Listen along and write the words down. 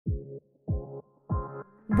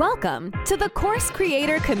Welcome to the Course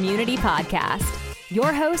Creator Community Podcast.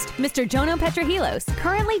 Your host, Mr. Jono Petrohilos,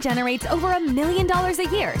 currently generates over $1 million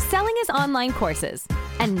a year selling his online courses.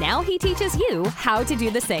 And now he teaches you how to do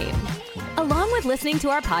the same. Along with listening to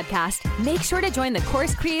our podcast, make sure to join the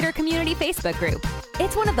Course Creator Community Facebook group.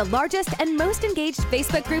 It's one of the largest and most engaged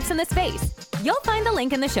Facebook groups in the space. You'll find the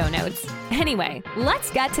link in the show notes. Anyway, let's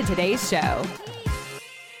get to today's show.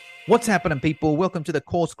 What's happening, people? Welcome to the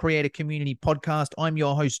Course Creator Community Podcast. I'm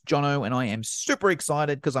your host, Jono, and I am super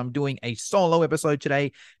excited because I'm doing a solo episode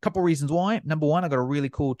today. Couple reasons why. Number one, I got a really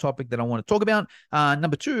cool topic that I want to talk about.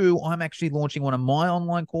 Number two, I'm actually launching one of my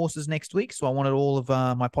online courses next week, so I wanted all of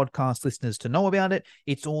my podcast listeners to know about it.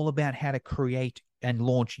 It's all about how to create and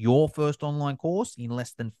launch your first online course in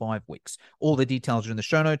less than 5 weeks. All the details are in the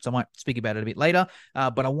show notes. I might speak about it a bit later,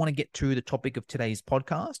 but I want to get to the topic of today's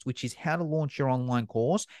podcast, which is how to launch your online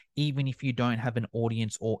course, even if you don't have an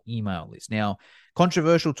audience or email list. Now,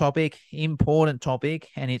 controversial topic, important topic,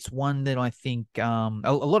 and it's one that I think a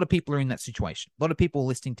lot of people are in that situation. A lot of people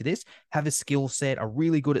listening to this have a skill set, are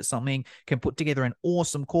really good at something, can put together an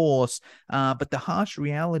awesome course, but the harsh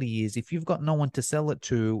reality is if you've got no one to sell it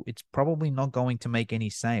to, it's probably not going to make any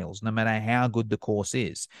sales, no matter how good the course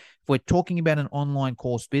is. If we're talking about an online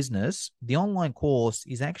course business, the online course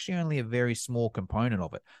is actually only a very small component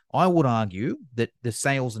of it. I would argue that the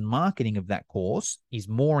sales and marketing of that course is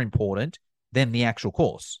more important than the actual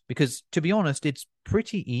course, because to be honest, it's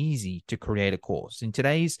pretty easy to create a course. In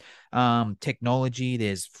today's technology,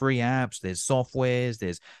 there's free apps, there's softwares,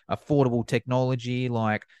 there's affordable technology.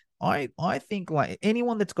 Like I think like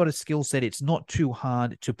anyone that's got a skill set, it's not too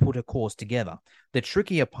hard to put a course together. The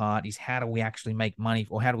trickier part is how do we actually make money,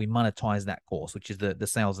 or how do we monetize that course, which is the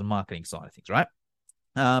sales and marketing side of things, right?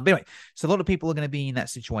 But anyway, so a lot of people are going to be in that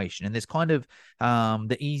situation, and there's kind of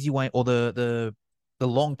the easy way, or the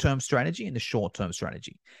long-term strategy and the short-term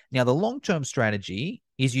strategy. Now, the long-term strategy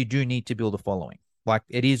is you do need to build a following. Like,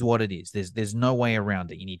 it is what it is. There's no way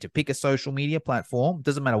around it. You need to pick a social media platform. It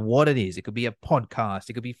doesn't matter what it is. It could be a podcast.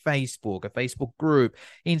 It could be Facebook, a Facebook group,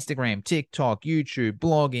 Instagram, TikTok, YouTube,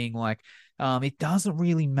 blogging. Like, it doesn't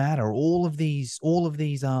really matter. All of these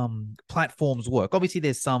platforms work. Obviously,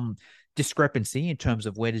 there's some discrepancy in terms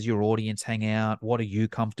of where does your audience hang out, what are you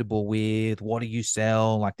comfortable with, what do you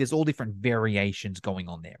sell. Like, there's all different variations going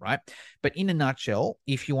on there, right? But in a nutshell,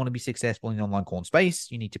 if you want to be successful in the online course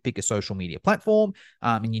space, you need to pick a social media platform,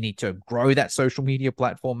 and you need to grow that social media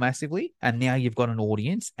platform massively, and now you've got an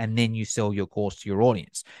audience, and then you sell your course to your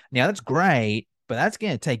audience. Now, that's great, but that's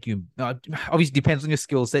going to take you, obviously depends on your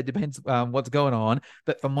skill set, depends what's going on,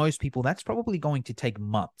 but for most people, that's probably going to take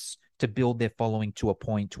months to build their following to a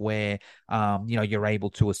point where, you're able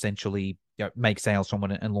to essentially make sales from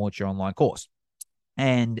it and launch your online course.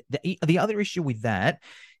 And the other issue with that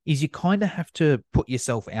is you kind of have to put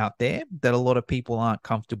yourself out there that a lot of people aren't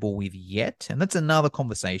comfortable with yet. And that's another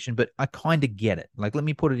conversation, but I kind of get it. Like, let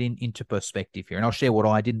me put it into perspective here, and I'll share what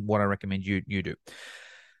I did and what I recommend you do.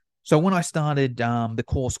 So when I started the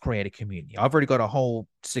Course Creator Community, I've already got a whole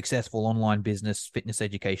successful online business, fitness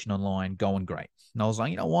education online, going great. And I was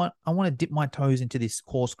like, you know what? I want to dip my toes into this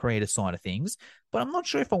course creator side of things, but I'm not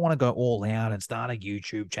sure if I want to go all out and start a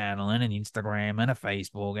YouTube channel and an Instagram and a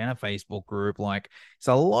Facebook group. Like, it's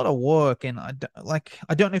a lot of work, and I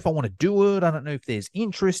don't know if I want to do it. I don't know if there's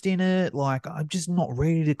interest in it. Like, I'm just not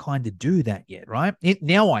ready to kind of do that yet, right?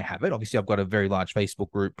 Now I have it. Obviously, I've got a very large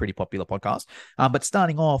Facebook group, pretty popular podcast. But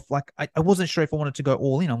starting off, like, I wasn't sure if I wanted to go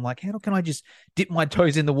all in. I'm like, how can I just dip my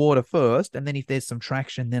toes in the water first, and then if there's some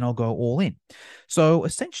traction, then I'll go all in. So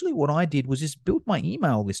essentially what I did was just build my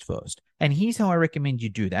email list first. And here's how I recommend you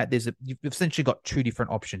do that. You've essentially got two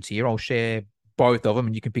different options here. I'll share both of them,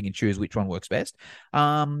 and you can pick and choose which one works best.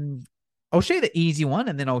 I'll share the easy one,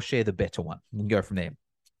 and then I'll share the better one. We can go from there.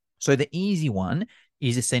 So the easy one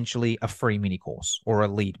is essentially a free mini course or a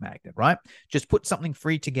lead magnet, right? Just put something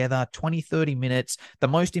free together, 20, 30 minutes. The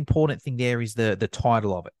most important thing there is the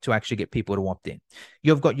title of it to actually get people to opt in.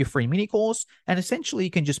 You've got your free mini course, and essentially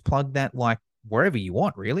you can just plug that like wherever you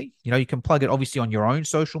want, really. You can plug it obviously on your own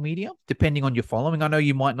social media, depending on your following. I know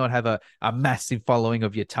you might not have a massive following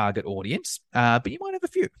of your target audience, but you might have a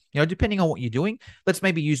few, depending on what you're doing. Let's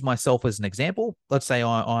maybe use myself as an example. Let's say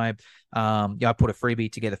I put a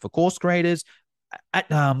freebie together for course creators.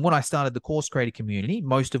 When I started the course creator community,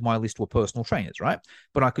 most of my list were personal trainers, right?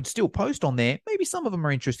 But I could still post on there. Maybe some of them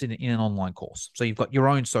are interested in an online course. So you've got your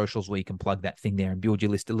own socials where you can plug that thing there and build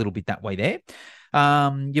your list a little bit that way there.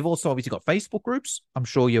 You've also obviously got Facebook groups. I'm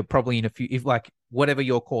sure you're probably in a few, if like whatever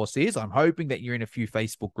your course is, I'm hoping that you're in a few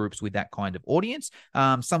Facebook groups with that kind of audience.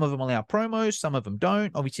 Some of them allow promos, some of them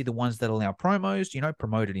don't. Obviously, the ones that allow promos,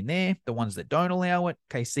 promote it in there. The ones that don't allow it,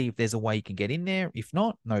 okay, see if there's a way you can get in there. If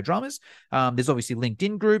not, no dramas. There's obviously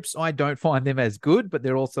LinkedIn groups. I don't find them as good, but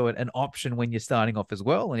they're also an option when you're starting off as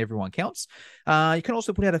well, and everyone counts. You can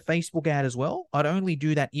also put out a Facebook ad as well. I'd only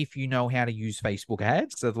do that if you know how to use Facebook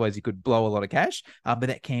ads, because otherwise you could blow a lot of cash. But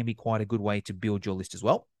that can be quite a good way to build your list as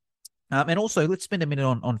well. And also, let's spend a minute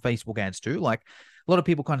on Facebook ads too. Like a lot of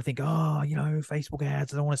people kind of think, oh, Facebook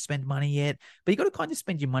ads, I don't want to spend money yet. But you got to kind of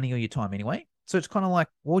spend your money or your time anyway. So it's kind of like,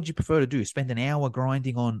 what would you prefer to do? Spend an hour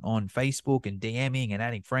grinding on Facebook and DMing and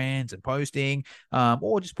adding friends and posting,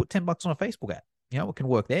 or just put $10 on a Facebook ad? It can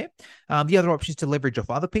work there. The other option is to leverage off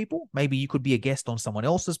other people. Maybe you could be a guest on someone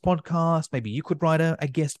else's podcast. Maybe you could write a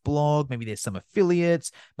guest blog. Maybe there's some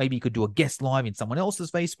affiliates. Maybe you could do a guest live in someone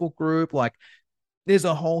else's Facebook group. Like there's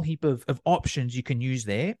a whole heap of options you can use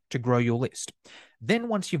there to grow your list. Then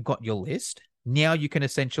once you've got your list, now you can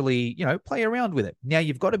essentially, play around with it. Now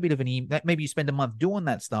you've got a bit of an email. Maybe you spend a month doing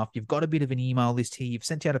that stuff. You've got a bit of an email list here. You've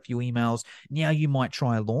sent out a few emails. Now you might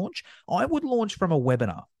try a launch. I would launch from a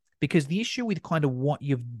webinar. Because the issue with kind of what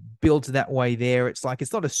you've built that way there, it's like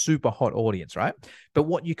it's not a super hot audience, right? But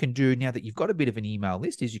what you can do now that you've got a bit of an email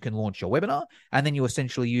list is you can launch your webinar, and then you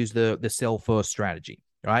essentially use the sell first strategy,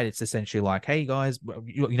 right? It's essentially like, hey guys,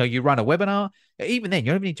 you run a webinar. Even then,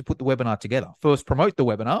 you don't even need to put the webinar together. First, promote the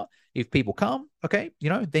webinar. If people come, okay,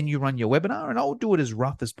 then you run your webinar, and I'll do it as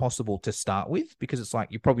rough as possible to start with, because it's like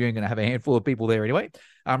you're probably only going to have a handful of people there anyway.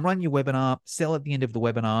 Run your webinar, sell at the end of the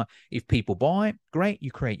webinar. If people buy, great, you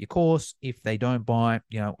create your course. If they don't buy,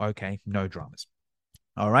 okay, no dramas.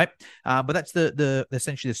 All right. But that's the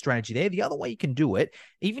essentially the strategy there. The other way you can do it,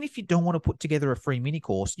 even if you don't want to put together a free mini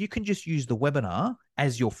course, you can just use the webinar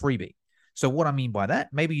as your freebie. So what I mean by that,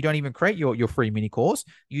 maybe you don't even create your free mini course.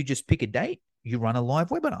 You just pick a date. You run a live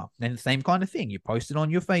webinar, and the same kind of thing. You post it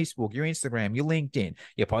on your Facebook, your Instagram, your LinkedIn.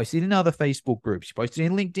 You post it in other Facebook groups. You post it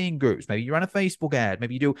in LinkedIn groups. Maybe you run a Facebook ad.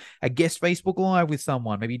 Maybe you do a guest Facebook live with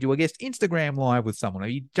someone. Maybe you do a guest Instagram live with someone.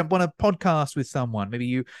 Maybe you jump on a podcast with someone. Maybe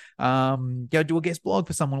you do a guest blog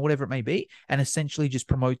for someone, whatever it may be, and essentially just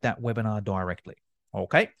promote that webinar directly.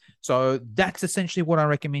 Okay, so that's essentially what I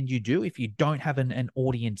recommend you do if you don't have an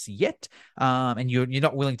audience yet, and you're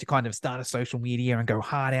not willing to kind of start a social media and go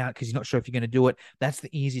hard out because you're not sure if you're going to do it. That's the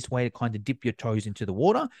easiest way to kind of dip your toes into the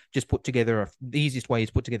water. Just the easiest way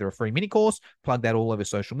is put together a free mini course, plug that all over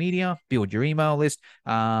social media, build your email list,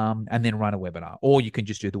 and then run a webinar, or you can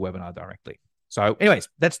just do the webinar directly. So anyways,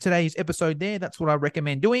 that's today's episode there. That's what I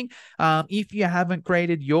recommend doing. If you haven't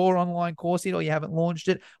created your online course yet or you haven't launched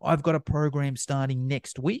it, I've got a program starting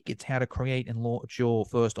next week. It's how to create and launch your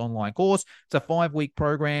first online course. It's a 5-week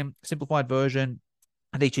program, simplified version.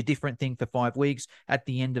 I teach a different thing for 5 weeks. At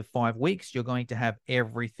the end of 5 weeks, you're going to have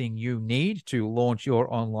everything you need to launch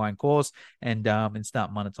your online course and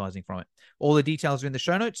start monetizing from it. All the details are in the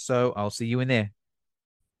show notes, so I'll see you in there.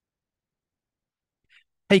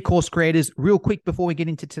 Hey, course creators, real quick before we get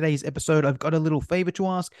into today's episode, I've got a little favor to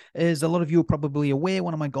ask. As a lot of you are probably aware,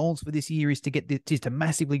 one of my goals for this year is to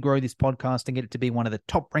massively grow this podcast and get it to be one of the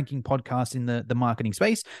top ranking podcasts in the marketing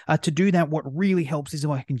space. To do that, what really helps is if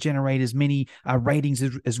I can generate as many ratings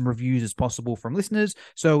as reviews as possible from listeners.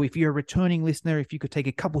 So if you're a returning listener, if you could take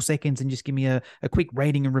a couple seconds and just give me a quick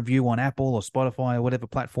rating and review on Apple or Spotify or whatever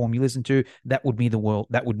platform you listen to, that would mean the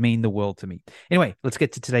world to me. Anyway, let's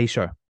get to today's show.